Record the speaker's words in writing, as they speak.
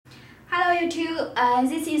Hello YouTube,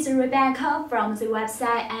 this is Rebecca from the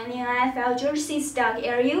website NFL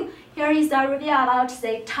Jerseys.ru. Here is a review about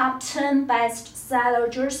the top 10 best seller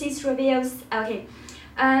jerseys reviews. Okay,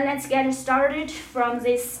 let's get started from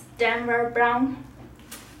this Cleveland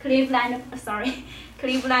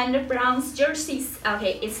Browns jerseys.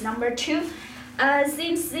 Okay, it's number 2.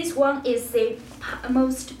 Since this one is the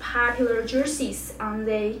most popular jerseys on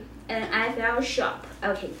the NFL shop.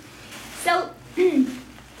 Okay, so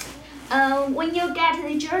when you get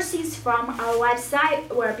the jerseys from our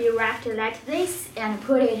website, will be wrapped like this and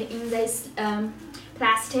put it in this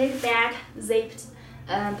plastic bag, zipped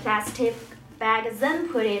plastic bag, then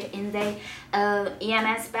put it in the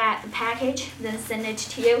EMS bag package, then send it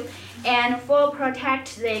to you. And for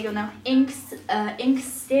protect the ink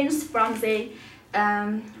stains from the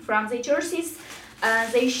jerseys,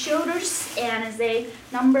 the shoulders and the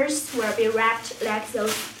numbers will be wrapped like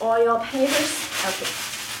those oil papers. Okay.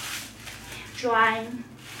 Drying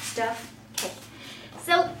stuff. Okay,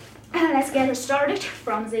 so let's get started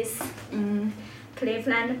from this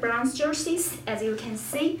Cleveland Browns jerseys. As you can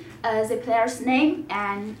see, the player's name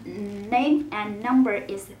and number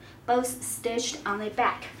is both stitched on the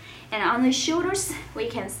back, and on the shoulders we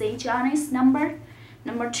can see Johnny's number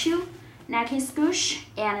 2, Nike swoosh,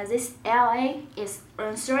 and this LA is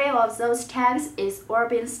 3 of those tags is all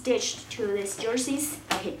been stitched to these jerseys.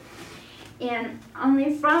 Okay. And on the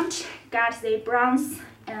front, got the Browns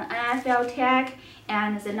NFL tag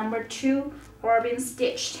and the number 2 all been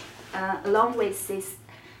stitched, along with this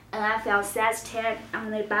NFL size tag on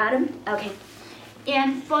the bottom. Okay,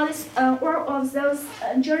 and for this, all of those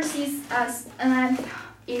jerseys as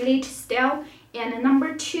elite style, and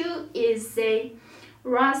number 2 is the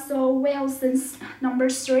Russell Wilson's number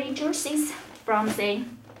 3 jerseys from the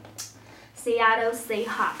Seattle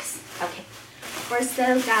Seahawks. Okay. First,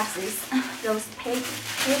 got those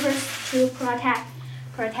papers to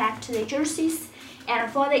protect the jerseys,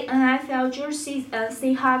 and for the NFL jerseys,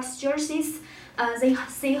 Seahawks jerseys, the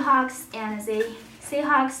Seahawks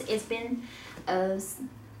is been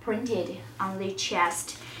printed on the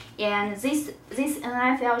chest, and this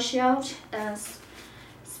NFL shield,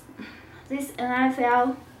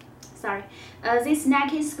 this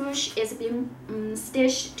Nike swoosh is being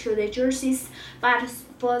stitched to the jerseys, but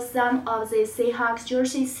for some of the Seahawks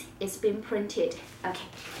jerseys, it's been printed. Okay,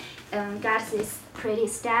 got this pretty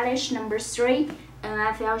stylish number 3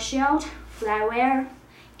 NFL shield, flyware,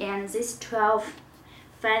 and this 12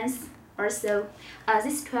 fans also.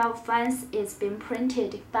 This 12 fans is been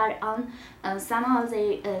printed, but on some of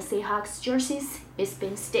the Seahawks jerseys, it's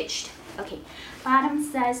been stitched. Okay, bottom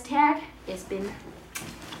size tag is been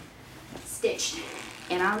stitched,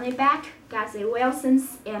 and on the back got the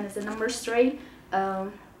Wilsons and the number 3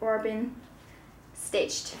 all been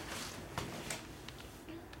stitched.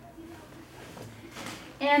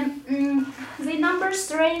 And the number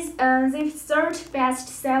 3, the third best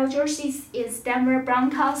sell jerseys is Denver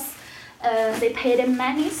Broncos. The Peyton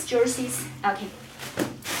Manning's jerseys. Okay,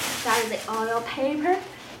 got the oil paper,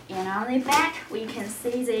 and on the back we can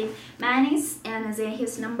see the Manning's and then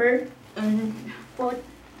his number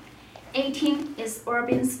 18 is all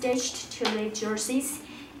been stitched to the jerseys,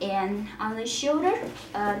 and on the shoulder,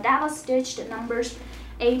 double stitched numbers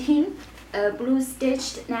 18, blue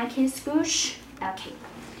stitched Nike swoosh. Okay,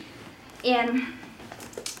 and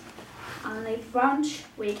on the front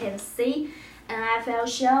we can see NFL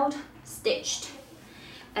shield stitched,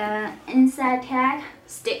 inside tag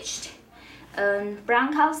stitched,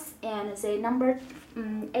 Broncos and the number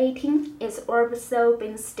 18 is also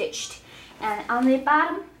been stitched, and on the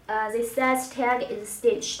bottom the size tag is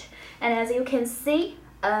stitched, and as you can see,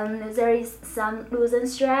 there is some loosened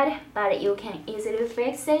thread, but you can easily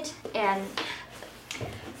fix it. And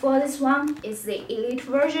for this one is the elite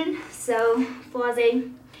version. So for the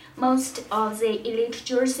most of the elite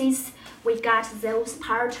jerseys, we got those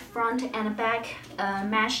part front and back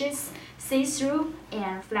meshes, see-through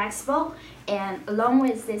and flexible, and along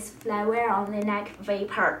with this flyware on the neck V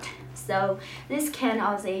part. So this kind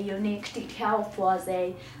of the unique detail for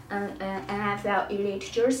the NFL elite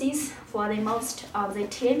jerseys. For the most of the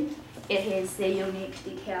team, it is the unique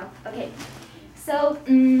detail. Okay, so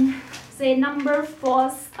the number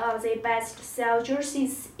 4 of the best sell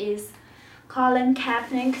jerseys is Colin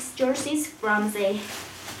Kaepernick's jerseys from the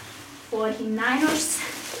 49ers.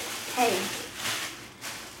 Okay.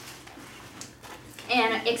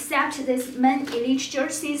 And except this men elite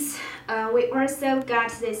jerseys, we also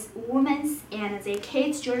got this women's and the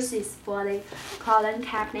kids jerseys for the Colin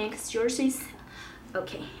Kaepernick's jerseys.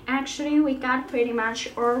 Okay, actually we got pretty much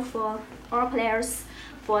all players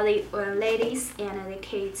for the ladies and the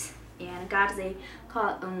kids, and got the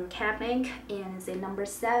called cap neck, and the number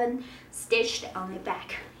 7 stitched on the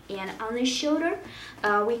back. And on the shoulder,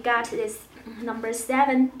 we got this number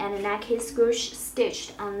 7 and neck swoosh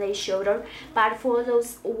stitched on the shoulder, but for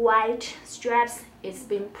those white straps, it's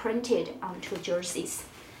been printed onto jerseys.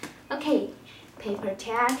 Okay, paper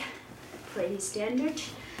tag, pretty standard.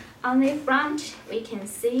 On the front, we can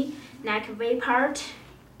see neck V part,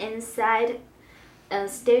 inside a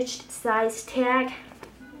stitched size tag,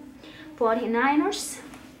 49ers,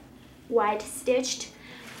 white stitched,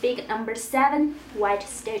 big number 7, white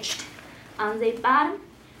stitched. On the bottom,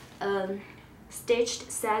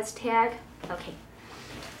 stitched size tag. Okay,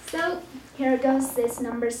 so here goes this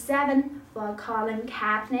number 7 for column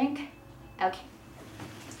cap neck. Okay,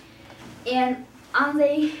 and on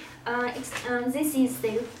the this is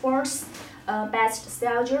the fourth best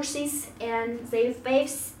sell jerseys, and the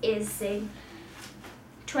fifth is the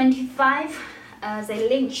 25 the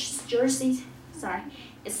Lynch's jerseys. Sorry,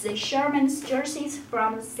 it's the Sherman's jerseys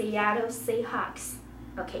from Seattle Seahawks.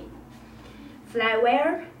 Okay,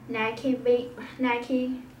 flyware, Nike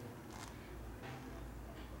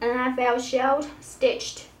NFL shield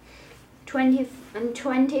stitched,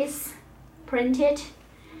 20s printed,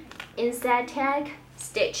 inside tag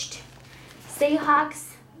stitched,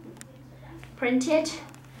 Seahawks printed,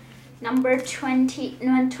 number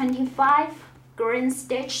 25 green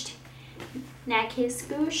stitched, Nike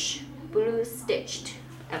swoosh blue stitched.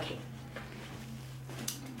 Okay,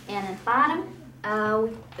 and at bottom,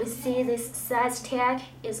 we see this size tag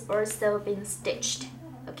is also been stitched.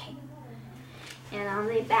 Okay, and on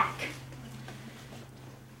the back,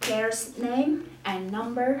 player's name and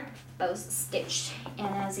number both stitched,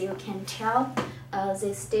 and as you can tell,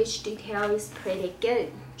 the stitch detail is pretty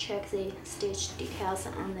good. Check the stitch details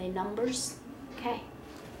on the numbers. Okay,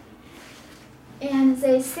 and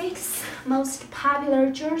the 6th most popular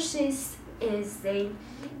jerseys is the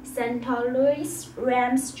St. Louis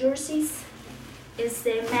Rams jerseys. Is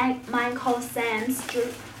the Michael Sam's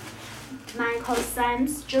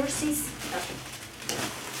jerseys. Okay,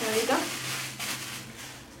 there we go.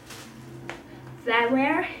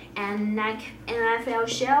 Flyware and Nike NFL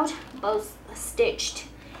shield both stitched,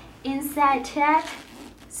 inside tag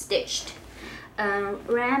stitched,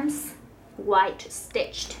 Rams white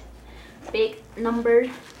stitched, big number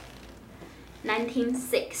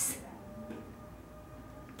 19.6.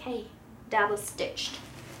 Okay, double stitched.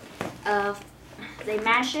 The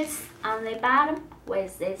matches on the bottom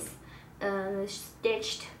with this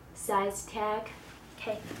stitched size tag.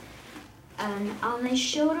 Okay, and on the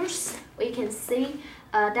shoulders we can see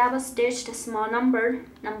a double stitched small number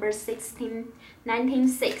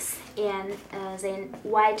 19.6, and then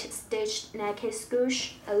white stitched Nike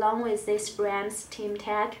swoosh along with this Rams team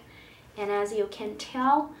tag. And as you can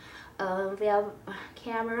tell via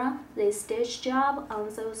camera, the stitch job on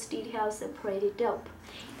those details are pretty dope.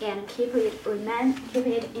 And keep it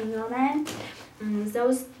in your mind.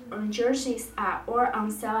 Those jerseys are all on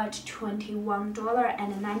sale at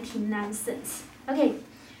 $21.99. Okay,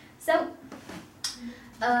 so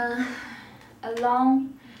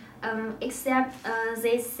except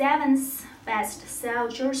the 7th best sell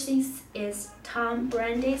jerseys is Tom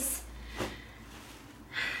Brady's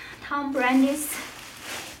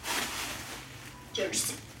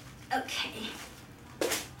jersey. Okay,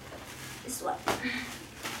 this one,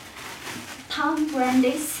 Tom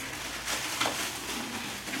Brady's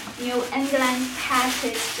New England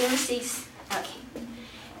Patriots jerseys. Okay,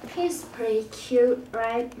 he's pretty cute,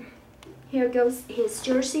 right? Here goes his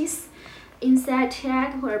jerseys. Inside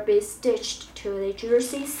tag will be stitched to the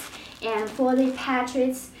jerseys, and for the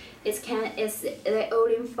Patriots, it's the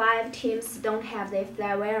only 5 teams don't have the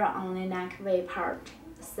flyware on the neck V part.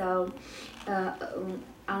 So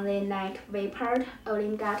on the neck V part,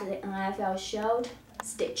 only got the NFL shield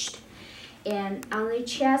stitched, and on the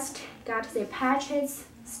chest got the Patriots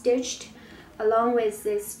stitched along with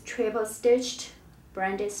this triple stitched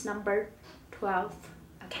Brady's number 12.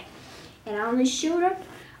 Okay, and on the shoulder,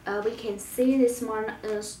 we can see this one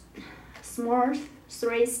small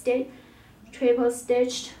 3 triple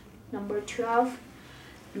stitched number 12,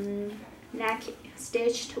 neck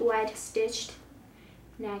stitched, white stitched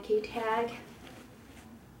Nike tag,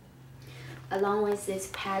 along with this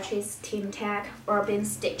Patriots team tag, all been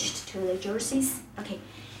stitched to the jerseys. Okay,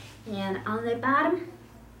 and on the bottom,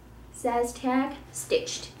 size tag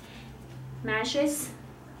stitched, meshes,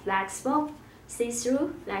 flexible,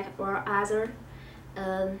 see-through like all other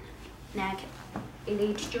neck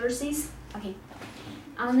elite jerseys. Okay,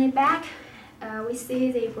 on the back, we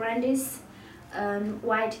see the Brady's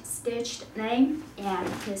white stitched name and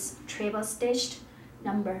his triple stitched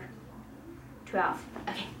number 12.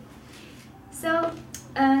 Okay, So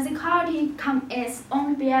the quality is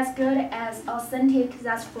won't be as good as authentic,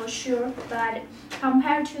 that's for sure. But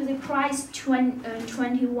compared to the price,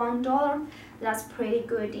 $21, that's pretty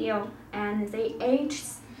good deal. And the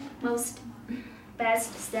most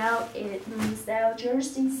best sell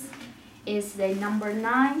jerseys is the number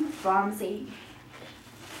 9 from the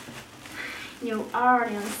New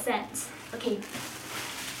Orleans Saints. Okay.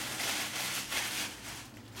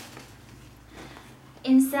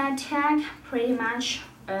 Inside tag, pretty much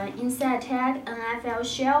inside tag, NFL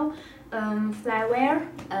shell, flyware,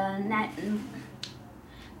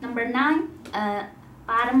 number 9,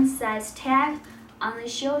 bottom size tag, on the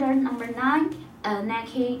shoulder number 9,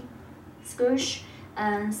 Nike swoosh,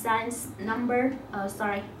 size number,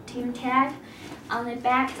 team tag, on the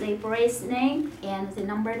back the brace name and the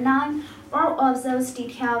number 9. All of those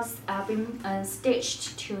details are being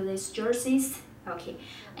stitched to these jerseys. Okay,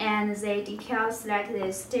 and the details like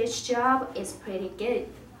the stitch job is pretty good,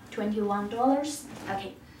 $21.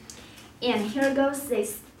 Okay, and here goes the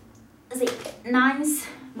 9th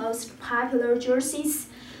most popular jerseys.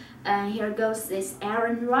 Here goes this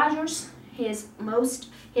Aaron Rodgers. He's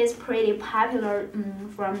pretty popular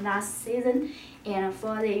from last season, and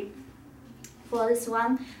for this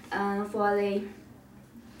one, for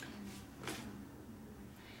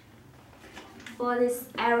this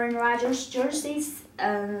Aaron Rodgers jerseys,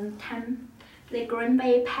 the Green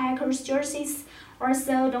Bay Packers jerseys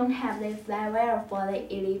also don't have the flyware for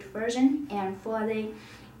the elite version, and for the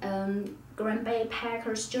Green Bay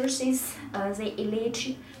Packers jerseys, the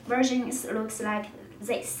elite version looks like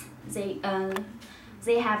this. They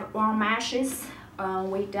have warm meshes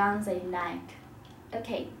way down the neck.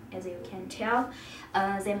 Okay, as you can tell,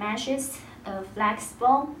 the meshes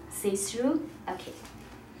flexible, see-through. Okay.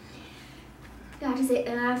 Got the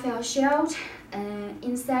NFL shield,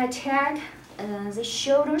 inside tag, the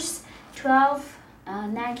shoulders 12,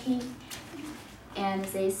 Nike, and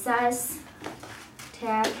the size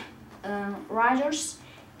tag Rodgers,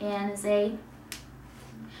 and the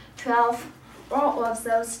 12. All of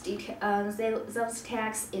those those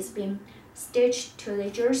tags is being stitched to the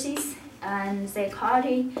jerseys, and the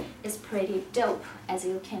quality is pretty dope, as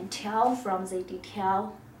you can tell from the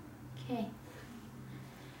detail. Okay.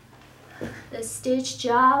 The stitch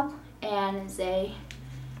job and the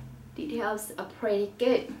details are pretty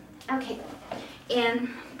good. Okay, and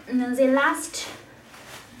the last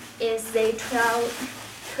is the 12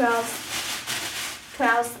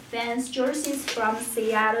 fans jerseys from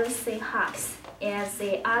Seattle Seahawks. And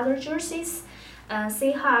the other jerseys,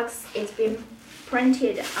 Seahawks is been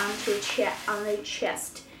printed on the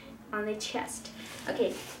chest.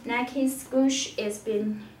 Okay, Nike swoosh is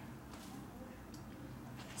been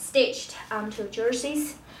stitched onto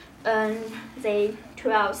jerseys, and the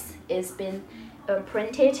 12th is been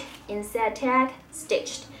printed, inside tag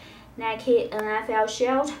stitched, Nike NFL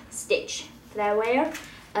shield stitched, flyware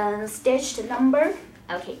stitched number.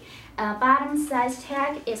 Okay, bottom size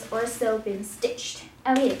tag is also been stitched.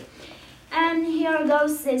 Okay, and here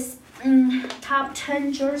goes this top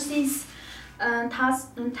 10 jerseys,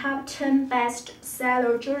 top 10 best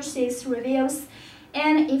seller jerseys reviews.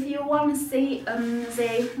 And if you want to see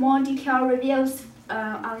the more detailed reviews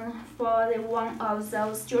for the one of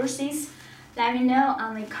those jerseys, let me know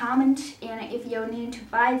on the comment. And if you need to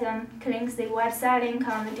buy them, click the website link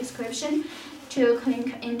on the description. To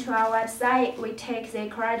click into our website, we take the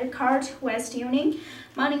credit card, West Union,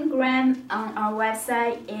 MoneyGram on our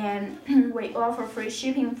website, and we offer free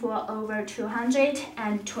shipping for over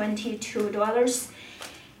 $222.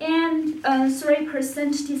 And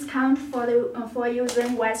 3% discount for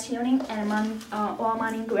using West Union and or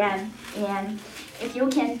MoneyGram. And if you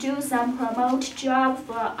can do some promote job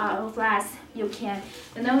for our class, you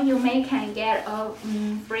may can get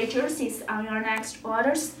free jerseys on your next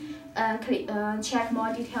orders. Check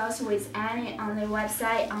more details with Annie on the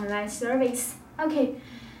website online service. Okay,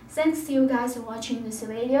 thanks to you guys for watching this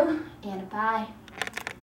video, and bye.